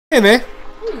Hey, Mei.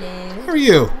 Hello. How are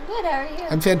you? I'm good, how are you?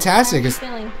 I'm fantastic. How are you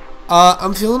feeling?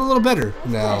 I'm feeling a little better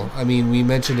now. good. I mean, we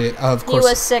mentioned it, of course. He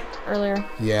was sick earlier.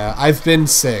 Yeah, I've been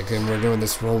sick, and we're doing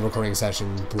this role recording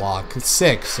session block. It's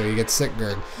sick, so you get sick,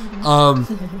 Greg.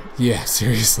 Yeah,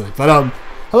 seriously. But,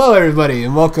 hello, everybody,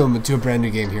 and welcome to a brand new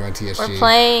game here on TSG. We're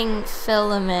playing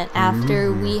Filament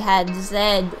after we had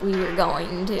said we were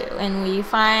going to, and we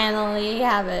finally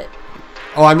have it.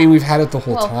 Oh, I mean, we've had it the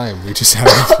whole time. We just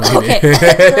haven't played Okay, it.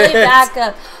 let me back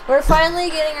up. We're finally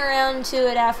getting around to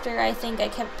it after I think I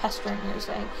kept pestering you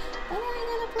saying, when are we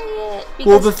going to play it? Because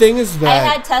Well, the thing is that...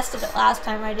 I had tested it last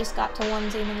time. I just got to one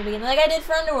scene in the beginning. Like I did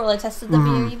for Underworld. I tested the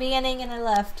very beginning and I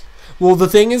left. Well, the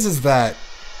thing is that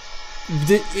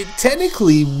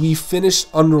technically we finished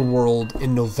Underworld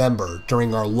in November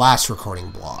during our last recording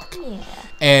block. Yeah.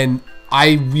 And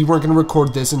we weren't going to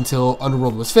record this until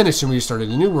Underworld was finished and we started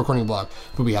a new recording block.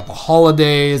 But we had the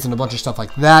holidays and a bunch of stuff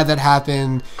like that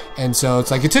happened. And so it's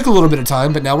like it took a little bit of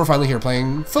time, but now we're finally here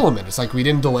playing Filament. It's like we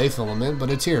didn't delay Filament, but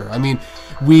it's here. I mean,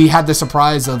 we had the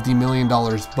surprise of the $1 million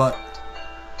butt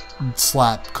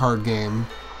slap card game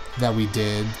that we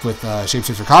did with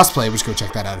Shapeshifter Cosplay, which go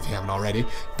check that out if you haven't already.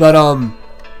 But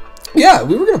yeah,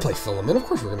 we were gonna play Filament. Of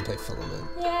course, we're gonna play Filament.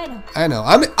 Yeah, I know.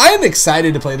 I know. I am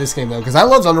excited to play this game though because I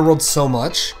loved Underworld so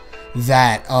much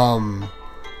that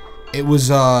it was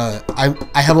I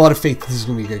have a lot of faith that this is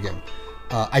gonna be a good game.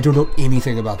 I don't know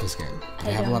anything about this game. I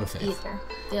have a lot of faith. Either.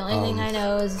 The only thing I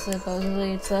know is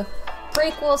supposedly it's a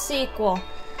prequel sequel.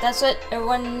 That's what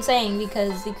everyone's saying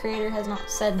because the creator has not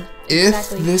said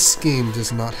exactly. If this game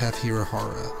does not have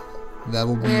Hirahara, that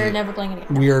will be. We're never playing it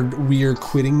again. We are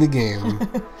quitting the game,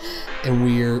 and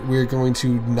we're going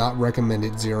to not recommend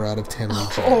it 0 out of 10.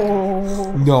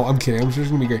 Oh. No, I'm kidding. I'm sure it's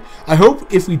gonna be great. I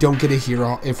hope if we don't get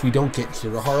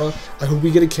Hirahara, I hope we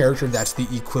get a character that's the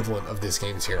equivalent of this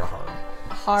game's Hirahara.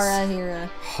 Hira.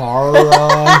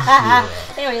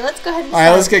 Anyway, let's go ahead and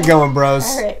Alright, let's get going, bros.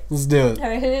 Alright. Let's do it.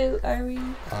 Alright, who are we?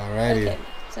 Alrighty. Okay,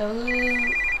 so who are we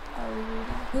reading?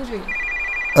 Who's reading?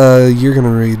 You're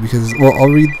gonna read because, well, I'll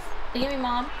read. Are you gonna be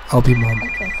mom? I'll be mom.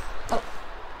 Okay. Oh.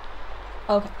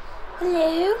 Okay.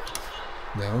 Hello?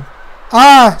 No.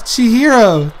 Ah,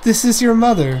 Chihiro, this is your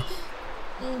mother.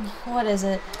 What is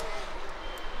it?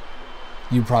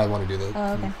 You probably want to do that.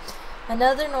 Oh, okay.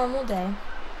 Another normal day.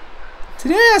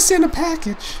 Today I sent a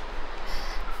package.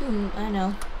 I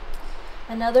know.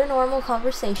 Another normal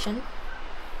conversation.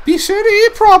 Be sure to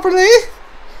eat properly.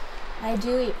 I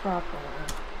do eat properly.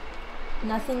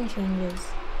 Nothing changes.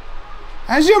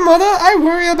 As your mother, I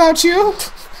worry about you.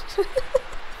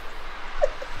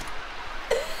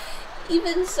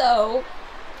 Even so,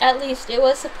 at least it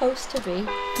was supposed to be.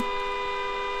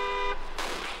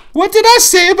 What did I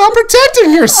say about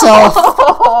protecting yourself?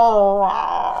 Oh,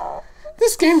 wow.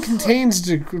 This game contains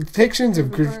depictions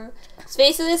of... It's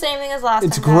basically the same thing as last time.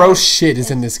 It's gross shit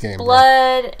is in this game.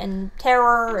 Blood and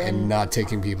terror and not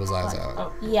taking people's eyes out.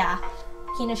 Oh, yeah.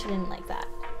 Kinoshi didn't like that.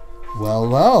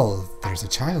 Well, there's a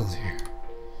child here.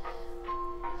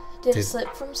 Did it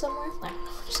slip from somewhere? I don't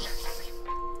know. I'm just kidding.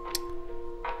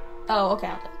 Oh,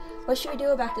 okay. What should we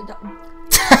do about it,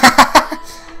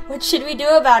 What should we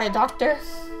do about it, Doctor?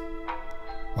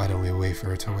 Why don't we wait for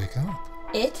her to wake up?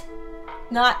 It?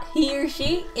 Not he or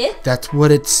she? It? That's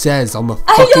what it says on the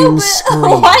fucking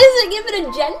screen. Why does it give it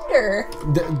a gender?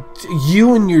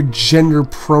 You and your gender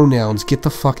pronouns, get the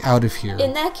fuck out of here.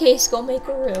 In that case, go make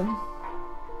a room.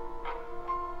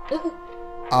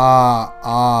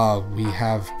 We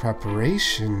have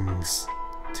preparations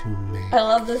to make. I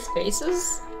love those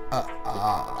faces.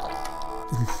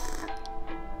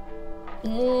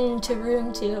 To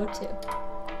room 202.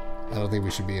 I don't think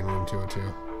we should be in room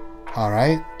 202.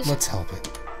 Alright, let's help it.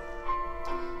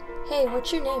 Hey,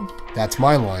 what's your name? That's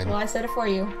my line. Well, I said it for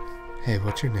you. Hey,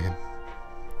 what's your name?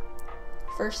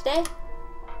 First day?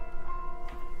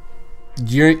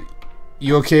 You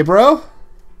okay, bro?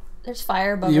 There's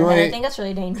fire above your head. I think that's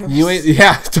really dangerous.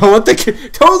 Yeah, don't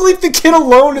leave the kid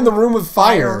alone in the room with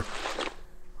fire.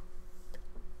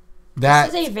 This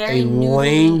is a very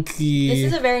lanky.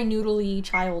 This is a very noodly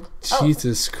child.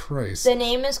 Jesus Christ. The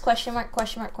name is question mark.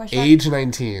 Age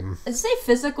 19. Does it say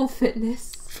physical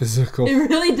fitness? Physical. It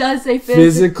really does say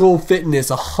physical fitness.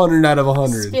 100 out of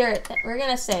 100. Spirit. We're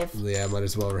gonna save. Yeah, might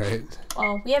as well, right?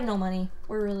 Oh, we have no money.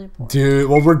 We're really poor. Dude,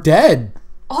 well, we're dead.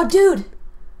 Oh, dude.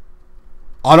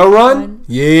 Auto run?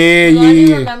 Yeah. Do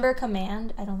you remember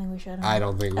command? I don't think we should. I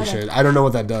don't think we should. I don't know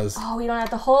what that does. Oh, we don't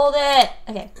have to hold it.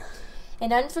 Okay.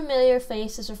 An unfamiliar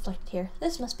face is reflected here.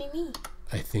 This must be me.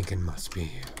 I think it must be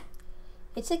you.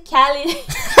 It's a calendar.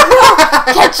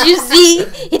 Can't you see?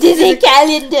 It is a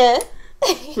calendar.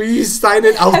 Will you sign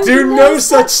it? I'll do no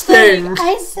such thing.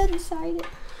 I said sign it.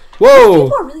 Whoa.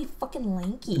 People are really fucking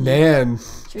lanky. Man.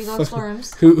 Should we go explore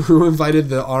rooms? Who invited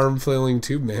the arm flailing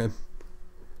tube man?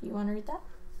 You want to read that?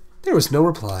 There was no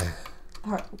reply.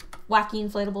 Wacky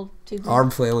inflatable tube man.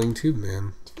 Arm flailing tube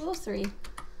man. 203.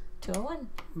 201.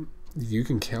 You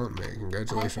can count, man.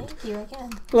 Congratulations. Thank you, I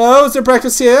can. Hello, is there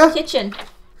breakfast here? Kitchen.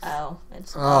 Oh,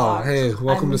 it's Oh, locked. hey,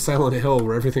 welcome to Silent Hill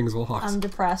where everything's locked. I'm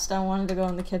depressed. I wanted to go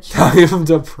in the kitchen. I am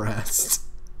depressed.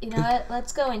 You know what?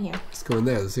 Let's go in here. Let's go in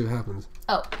there. Let's see what happens.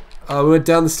 Oh. We went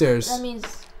down the stairs. That means...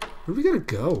 Where do we gotta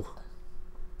go?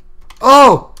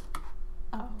 Oh!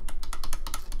 Oh.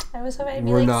 I was hoping I'd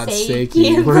be We're like not Seiki.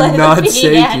 Seiki. We're not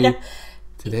Seiki.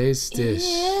 Today's dish.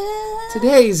 Yeah.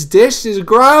 Today's dish is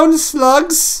ground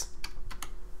slugs.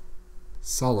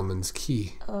 Solomon's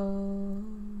key. Oh.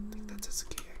 I think that's his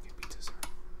key. I can be too certain.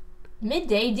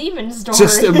 Midday demon story.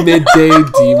 Just a midday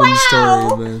demon Wow.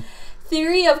 story, man.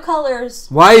 Theory of colors.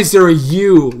 Why is there a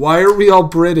U? Why are we all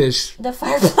British? The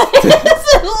fireplace.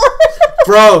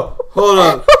 Bro, hold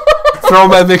up. Throw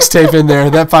my mixtape in there.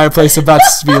 That fireplace about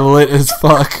to be lit as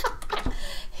fuck.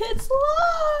 It's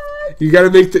locked. You gotta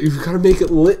make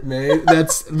it lit, man.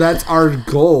 That's our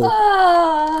goal.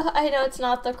 I know it's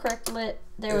not the correct lit.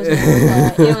 There was no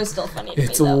reply. It was still funny to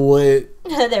It's me, though. lit.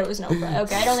 There was no reply.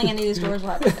 Okay, I don't think any of these doors will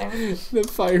have it there. The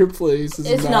fireplace is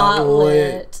It's not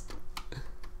lit.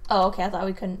 Oh, okay. I thought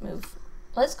we couldn't move.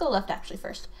 Let's go left, actually,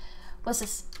 first. What's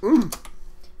this? Mm.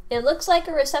 It looks like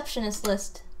a receptionist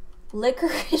list.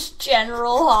 Licorice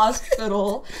General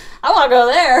Hospital. I want to go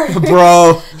there.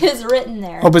 Bro. It's written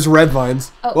there. Hope it's red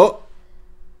vines. Oh. Whoa.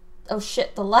 Oh,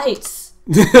 shit. The lights.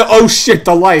 Oh shit,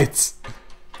 the lights.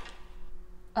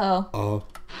 Oh. Oh.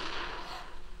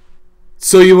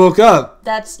 So you woke up.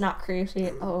 That's not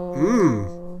creepy. Oh.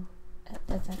 Mm.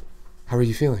 That's it. How are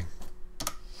you feeling? ...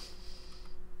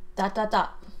 I'm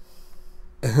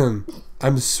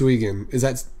Swigen. Is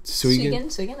that Swigen?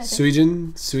 Swigen, I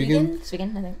think.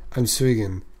 Swigen, I think. I'm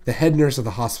Swigen, the head nurse of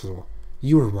the hospital.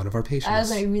 You were one of our patients. I was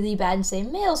going to be really bad and say,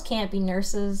 males can't be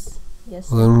nurses.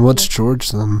 Yes. Well, then what's George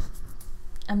then?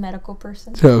 A medical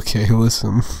person. Okay,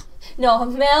 listen. No,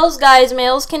 males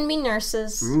can be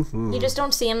nurses. Mm-hmm. You just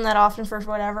don't see them that often for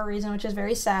whatever reason, which is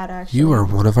very sad, actually. You are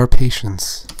one of our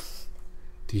patients.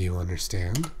 Do you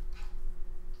understand?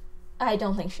 I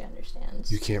don't think she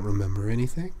understands. You can't remember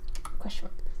anything? Question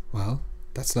mark. Well,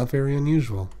 that's not very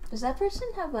unusual. Does that person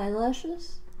have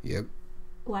eyelashes? Yep.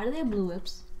 Why do they have blue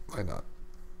lips? Why not?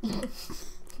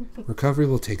 Recovery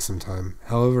will take some time.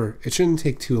 However, it shouldn't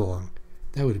take too long.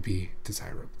 That would be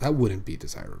desirable. That wouldn't be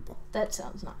desirable. That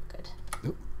sounds not good.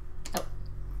 Nope. Oh.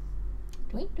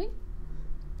 Wait.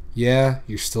 Yeah,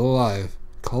 you're still alive.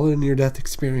 Call it a near-death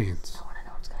experience. I want to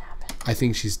know what's going to happen. I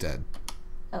think she's dead.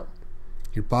 Oh.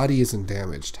 Your body isn't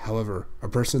damaged. However, a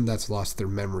person that's lost their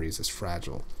memories is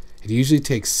fragile. It usually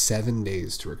takes 7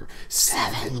 days to recover.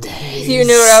 7 days! You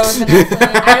knew what I was going to say.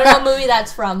 I don't know what movie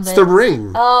that's from, but... It's The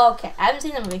Ring. Oh, okay. I haven't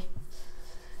seen the movie.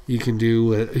 You can do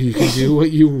what you want. You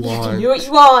can do what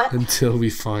you want. Until we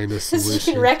find a solution. You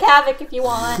can wreak havoc if you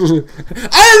want. I don't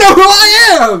know who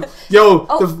I am! Yo,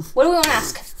 Oh, what do we want to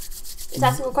ask? Just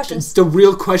asking what questions. the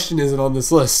real question isn't on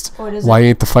this list. What is Why it?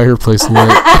 ain't the fireplace lit?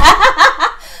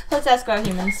 Let's ask about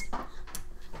humans.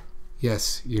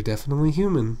 Yes, you're definitely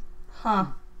human. Huh.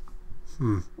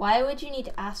 Why would you need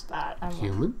to ask that?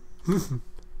 Human?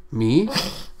 Me?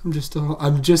 I'm just a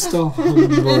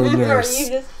humble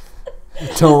nurse.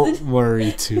 Don't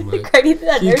worry too much.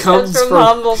 That nurse comes from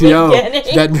humble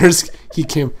beginnings. That nurse, he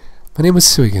came. My name is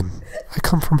Swigen. I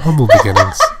come from humble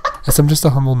beginnings. As I'm just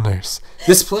a humble nurse.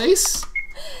 This place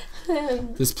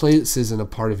isn't a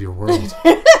part of your world.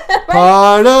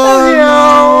 Part of your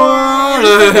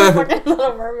world.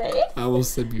 Little Mermaid. I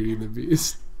almost said Beauty and the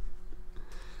Beast.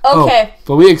 Okay. Oh,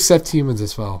 but we accept humans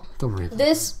as well. Don't worry.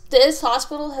 This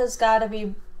hospital has got to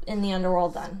be in the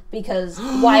underworld then, because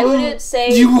why would it say?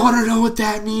 You want to know what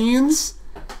that means?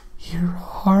 Your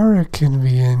horror can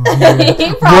be in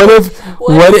here.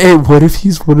 What if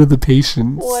he's one of the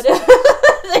patients? What if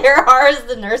their horror is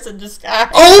the nurse in disguise?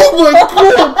 Oh my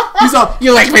god! He's all,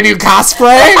 you like my new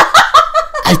cosplay?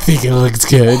 I think it looks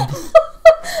good.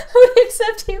 We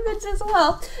accept humans as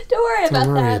well. Don't worry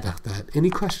about that. Any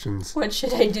questions? What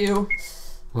should I do?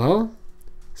 Well,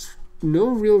 no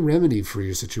real remedy for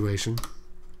your situation.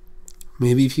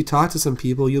 Maybe if you talk to some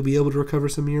people, you'll be able to recover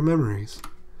some of your memories.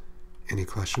 Any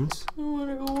questions? I want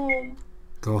to go home.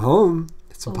 Go home?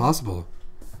 It's impossible.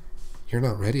 You're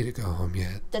not ready to go home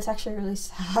yet. That's actually really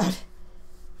sad.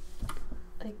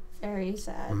 Like, very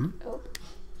sad. Oh.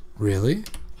 Really?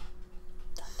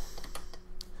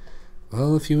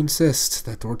 Well, if you insist,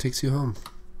 that door takes you home.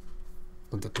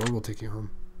 But the door will take you home.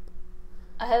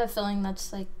 I have a feeling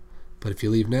that's like... But if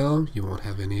you leave now, you won't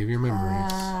have any of your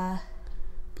memories.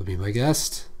 But be my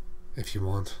guest, if you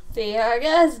want. Be our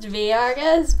guest,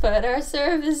 put our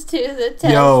service to the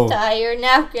test. Tie your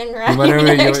napkin right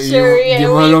next to you.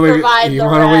 You want to know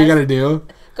what you gotta do?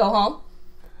 Go home.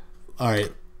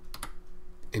 Alright.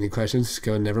 Any questions?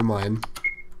 Go, never mind.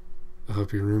 I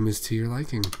hope your room is to your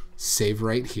liking. Save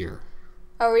right here.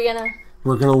 Are we gonna...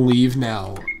 We're gonna leave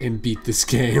now and beat this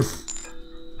game.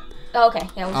 Oh, okay.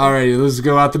 Yeah, alright, let's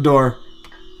go out the door.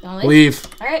 Don't leave.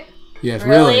 Alright. Yes,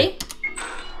 really?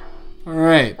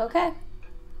 Alright. Okay.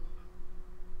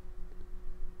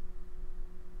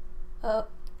 Oh.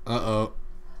 Uh-oh.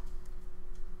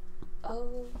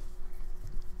 Oh.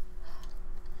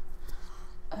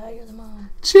 You're the mom.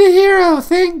 Chihiro,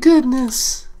 thank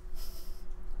goodness.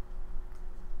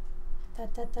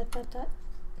 Dot.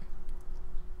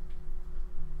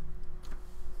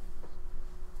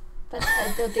 But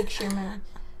I don't think she's mad.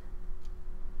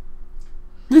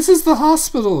 This is the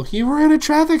hospital. You were in a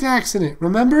traffic accident.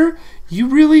 Remember? You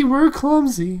really were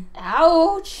clumsy.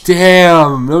 Ouch.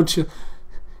 Damn. No chill.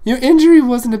 Your injury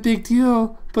wasn't a big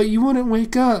deal, but you wouldn't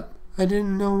wake up. I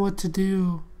didn't know what to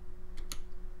do.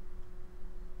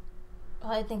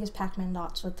 All I think is Pac-Man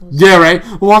dots with those. Yeah, right?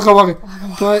 Walk on.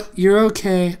 But you're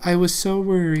okay. I was so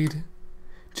worried.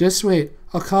 Just wait.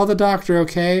 I'll call the doctor,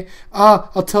 okay?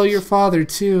 I'll tell your father,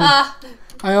 too.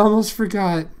 I almost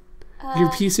forgot. You're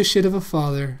a piece of shit of a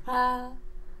father.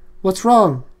 What's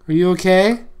wrong? Are you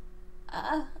okay?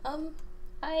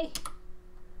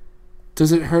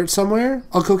 Does it hurt somewhere?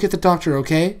 I'll go get the doctor,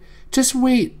 okay? Just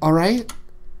wait, alright?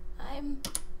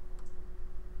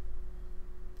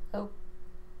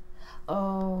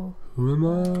 Oh. Who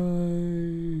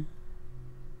am I?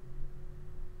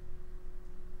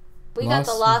 We got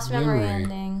the lost memory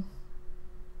ending.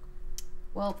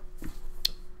 Well,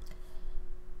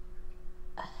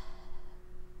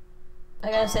 I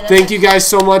gotta say that. Thank you guys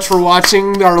so much for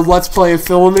watching our Let's Play of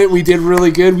Filament. We did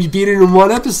really good. We beat it in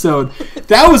one episode.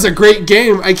 That was a great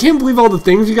game. I can't believe all the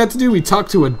things we got to do. We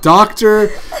talked to a doctor.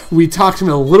 We talked to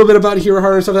him a little bit about Hero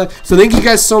Heart and stuff like that. So thank you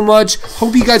guys so much.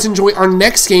 Hope you guys enjoy our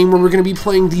next game where we're going to be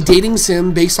playing the dating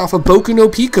sim based off of Boku no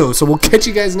Pico. So we'll catch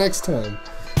you guys next time.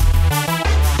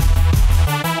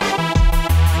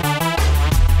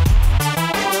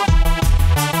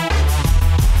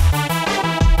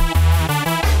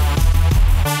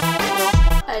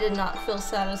 Not feel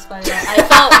satisfied. I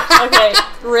felt okay.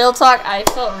 Real talk. I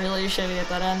felt really shitty at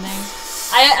that ending.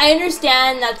 I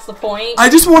understand that's the point. I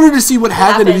just wanted to see what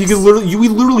happened if you could literally. We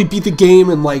literally beat the game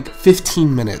in like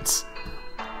 15 minutes.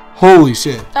 Holy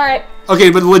shit! All right. Okay,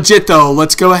 but legit though,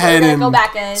 let's go ahead and go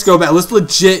back, guys. Let's go back. Let's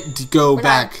legit go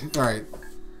back. All right.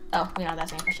 Oh, we don't have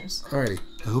that many questions. Alrighty.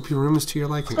 I hope your room is to your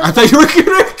liking. I thought you were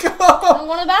gonna go. I'm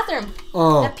going to the bathroom.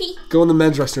 Oh. Pee. Go in the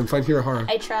men's restroom. Find Hirohara.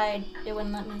 I tried. It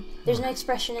wouldn't let me. There's no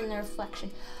expression in the reflection.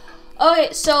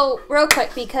 Okay, so real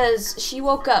quick because she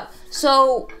woke up.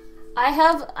 So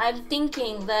I'm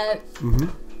thinking that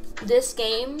this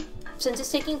game, since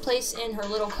it's taking place in her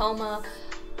little coma,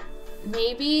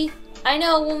 maybe I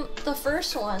know the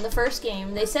first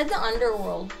game, they said the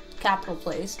Underworld Capital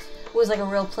Place was like a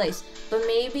real place, but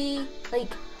maybe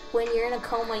like when you're in a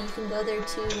coma, you can go there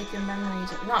too with your memories.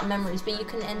 Not memories, but you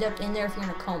can end up in there if you're in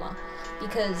a coma.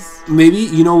 Because... Maybe,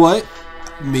 you know what?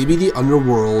 Maybe the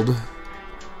Underworld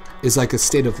is like a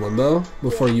state of limbo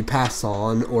before you pass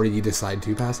on or you decide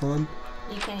to pass on.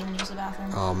 You can't even use the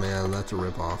bathroom. Oh man, that's a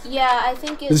ripoff. Yeah, I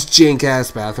think it's... This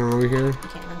jank-ass bathroom over here. You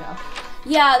can't even go.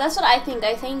 Yeah, that's what I think.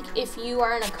 I think if you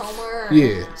are in a coma or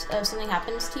if something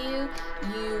happens to you,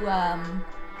 you,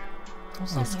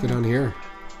 Let's go down here.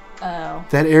 Oh.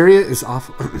 That area is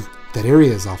off. That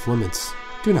area is off limits.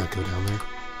 Do not go down there.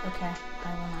 Okay,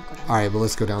 I will not go down. All right, but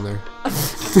let's go down there. I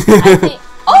think,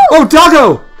 oh,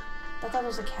 doggo! I thought it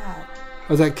was a cat.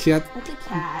 Was that cat? What's a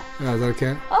cat? Oh, is that a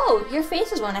cat? Oh, your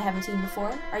face is one I haven't seen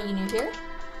before. Are you new here?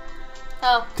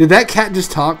 Oh. Did that cat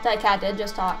just talk? That cat did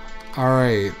just talk. All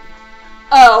right.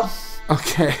 Oh.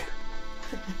 Okay.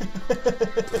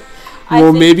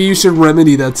 Well, maybe you should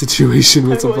remedy that situation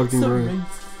with some fucking room.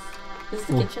 Is this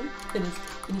the kitchen? It is.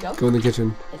 Can you go? Go in the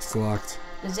kitchen. It's locked.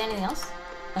 Is there anything else?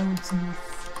 I would see.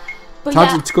 But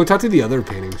go talk to the other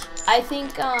paintings. I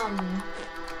think,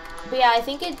 but yeah, I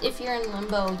think if you're in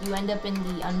limbo, you end up in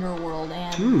the underworld,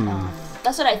 and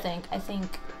that's what I think. I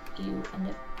think you end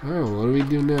up. Oh, what do we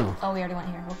do now? Oh, we already went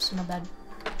here. Oops, my bad.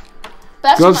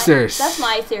 But go upstairs. That's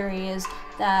my theory, is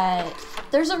that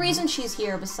there's a reason she's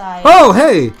here besides... Oh,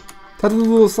 hey! Talk to the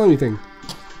little slimy thing.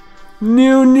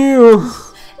 New.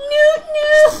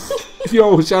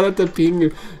 Yo, shout out to Ping.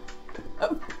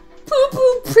 Poo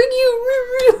poo, pring you.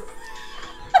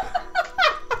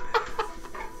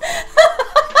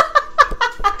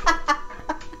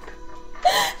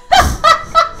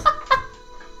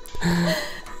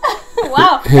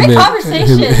 Great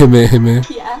conversation.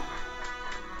 Yeah.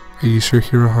 Are you sure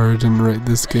Hirohara didn't write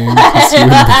this game? Because he would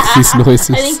make these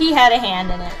noises. I think he had a hand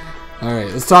in it.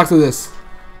 Alright, let's talk to this.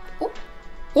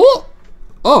 Oh!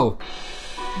 Oh!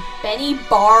 Benny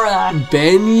Barra.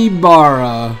 Benny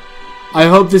Barra. I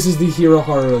hope this is the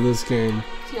Hirohara of this game.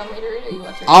 Do you want me to read it or you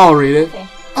want to read it? I'll read it. Okay.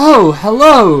 Oh,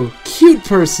 hello! Cute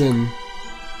person.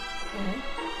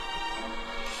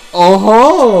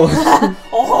 Oh-ho!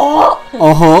 Oh-ho! Oh-ho,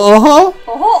 oh-ho!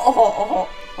 Oh-ho, oh-ho, oh-ho.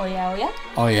 Oh yeah, oh yeah?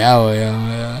 Oh yeah, oh yeah, oh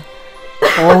yeah.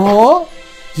 Oh,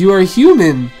 you are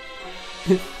human.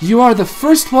 You are the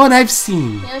first one I've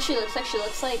seen. You know what she looks like? She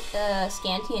looks like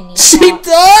Scanty and Nina. She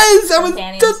does! I was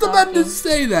just about to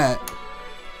say that.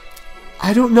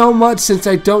 I don't know much since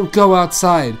I don't go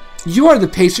outside. You are the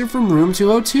patient from room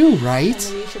 202, right?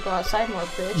 Maybe you should go outside more,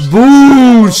 bitch.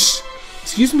 Boosh!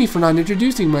 Excuse me for not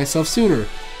introducing myself sooner.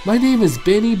 My name is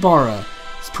Benny Barra.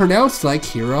 It's pronounced like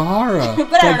Hirohara.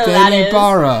 But I don't know Benny that is.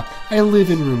 Barra. I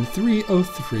live in room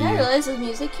 303. I realize the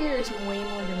music here is way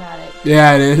more dramatic.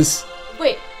 Yeah, it is.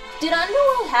 Wait, did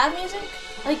Underworld have music?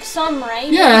 Like some,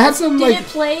 right? Yeah, it had some, did like... it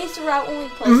play throughout when we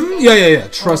played the game? Yeah.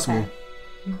 Trust me.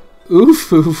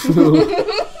 Oof, oof, oof.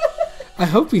 I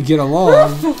hope we get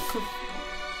along.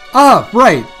 Ah,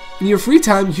 right. In your free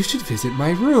time, you should visit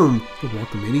my room. You're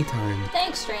welcome anytime.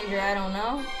 Thanks, stranger. I don't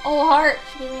know. Oh, heart.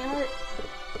 She gave me a heart.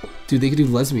 Dude, they could do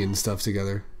lesbian stuff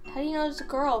together. How do you know it's a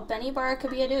girl? Benny Barra could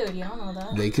be a dude. You don't know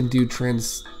that. They can do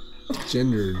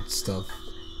transgender stuff.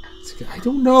 I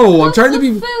don't know. I'm trying to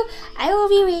be... I will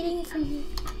be waiting for you.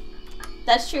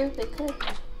 That's true. They could.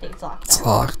 It's locked. It's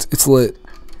locked. It's lit.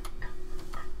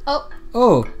 Oh.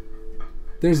 Oh.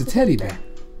 There's a teddy bear.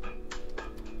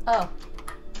 Oh.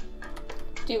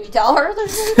 Do we tell her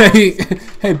there's a teddy bear?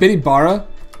 Hey, Benny Barra.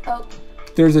 Oh.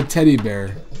 There's a teddy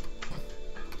bear.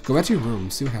 Go back to your room.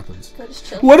 See what happens. Go just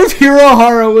chill. What if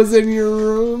Hirohara was in your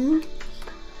room?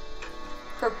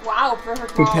 Wow, for her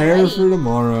Prepare for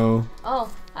tomorrow.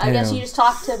 Oh. I guess you just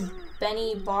talk to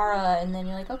Benny Barra and then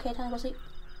you're like, okay, time to go sleep.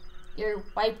 You're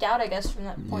wiped out, I guess, from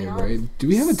that point on. Right. Do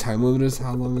we have a time limit as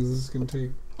how long is this going to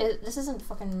take? This isn't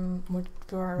fucking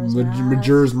Majora's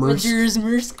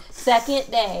Mask. Second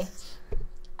day.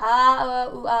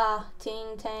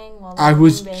 Ting tang. I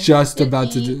was just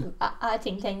about to do.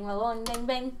 Ting tang. Bang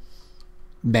bang.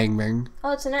 Bang bang.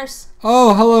 Oh, it's a nurse.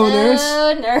 Oh, hello, nurse.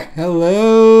 Nurse.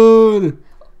 Hello.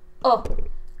 Oh.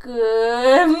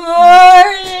 Good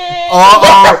morning.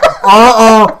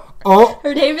 Oh.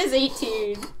 Her name is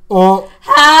 18. Oh.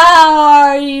 How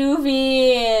are you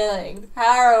feeling?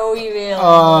 How are we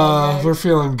feeling? We're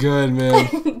feeling good, man.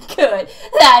 Good.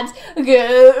 That's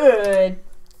good.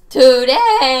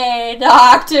 Today,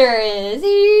 doctor is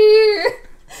here.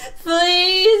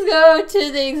 Please go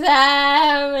to the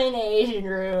examination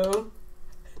room.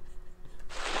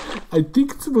 I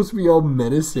think it's supposed to be all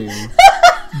menacing.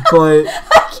 But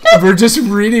we're just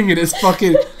reading it as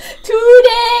fucking...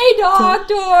 Today,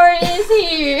 doctor is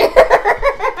here.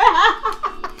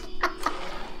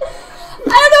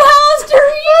 I don't know how else to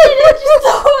read it. It's just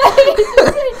the way.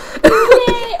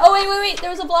 Today. Oh, wait. There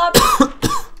was a blob.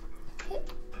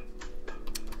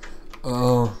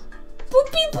 Oh.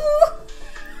 Boopy boo.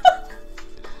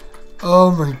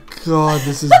 Oh my god,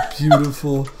 this is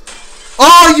beautiful.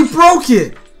 Oh, you broke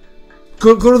it!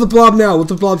 Go to the blob now. What's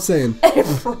the blob saying?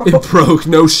 It broke.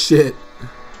 No shit.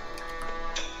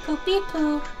 Poopy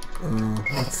poo. Oh,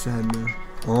 that's sad now.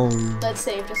 Oh. Let's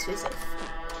save just to be safe.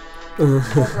 I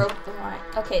broke the line.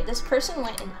 Okay, this person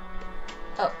went in.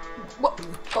 Oh. What?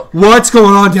 Oh. What's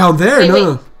going on down there? Wait,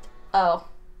 No. Oh.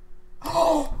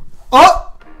 Oh!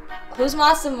 Who's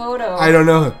Masamoto? I don't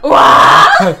know.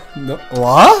 What? No.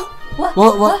 What?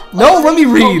 What? No, let me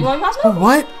read.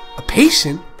 What? A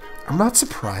patient? I'm not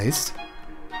surprised.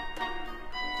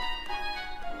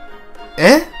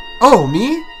 Eh? Oh,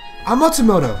 me? I'm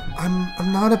Matsumoto.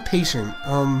 I'm not a patient.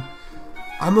 I'm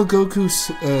a Goku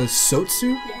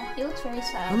Sotsu? Yeah, he looks very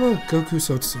sad. I'm a Goku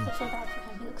Sotsu. I feel bad for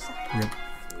him. He looks sad. Yep.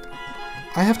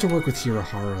 I have to work with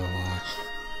Hirohara a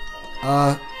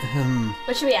lot.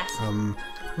 What should we ask?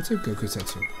 What's a Goku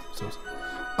Sotsu?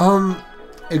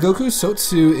 A Goku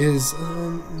Sotsu is,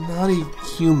 not a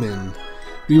human.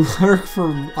 We work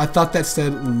for, I thought that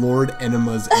said Lord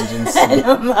Enema's agency.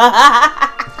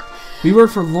 We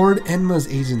work for Lord Enma's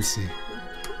agency.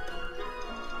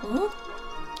 Huh?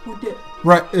 Who did?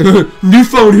 Right. New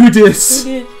phone, who dis? Who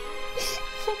did?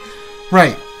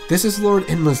 Right. This is Lord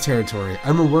Enma's territory.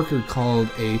 I'm a worker called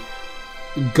a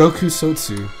Goku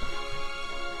Sotsu.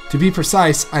 To be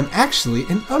precise, I'm actually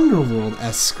an Underworld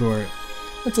escort.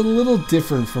 That's a little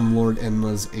different from Lord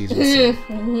Enma's agency.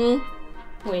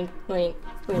 Wink, wink.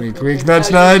 Wink, nudge,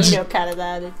 nudge. You know kind of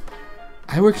that.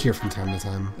 I work here from time to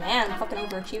time. Man, fucking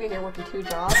overachiever here working 2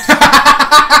 jobs.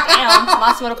 Damn,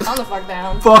 Massimo, calm the fuck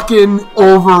down. Fucking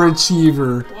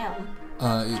overachiever.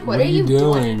 Damn. What are you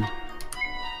doing?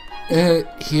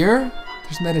 Here?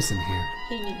 There's medicine here.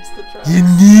 He needs the drugs. He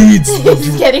needs the drugs.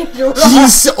 He's getting drugs.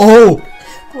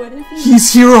 What if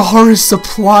He's Hirohara's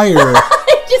supplier.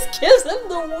 He just gives him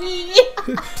the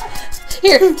weed.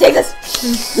 Here, take this.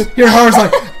 Hirohara's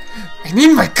like, I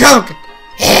need my coke.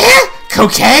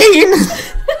 Cocaine?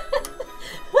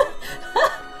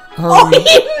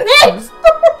 He mixed.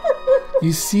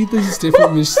 You see these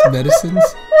different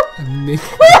medicines? He's a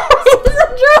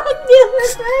drug dealer,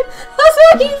 man. That's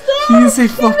what he said. He's a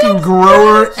fucking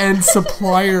grower and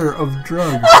supplier of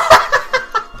drugs.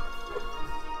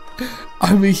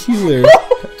 I'm a healer.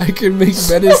 I can make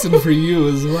medicine for you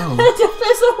as well. It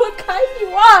depends on what kind you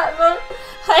want, but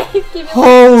I can give you.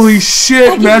 Holy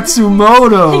shit,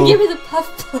 Matsumoto! I can give you the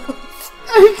puff blows.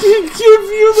 I can give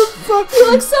you the fucking. He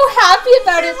looks so happy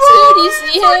about it too. Do you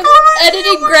see him?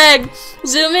 Editing Greg.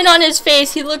 Zoom in on his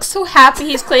face. He looks so happy.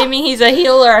 He's claiming he's a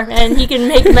healer and he can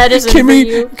make medicine for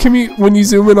you. Kimmy, when you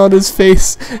zoom in on his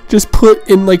face, just put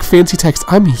in like fancy text,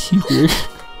 I'm a healer.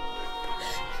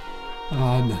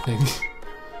 Nothing.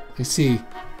 I see.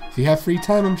 If you have free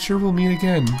time, I'm sure we'll meet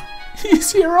again.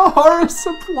 He's Hirohara's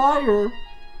supplier.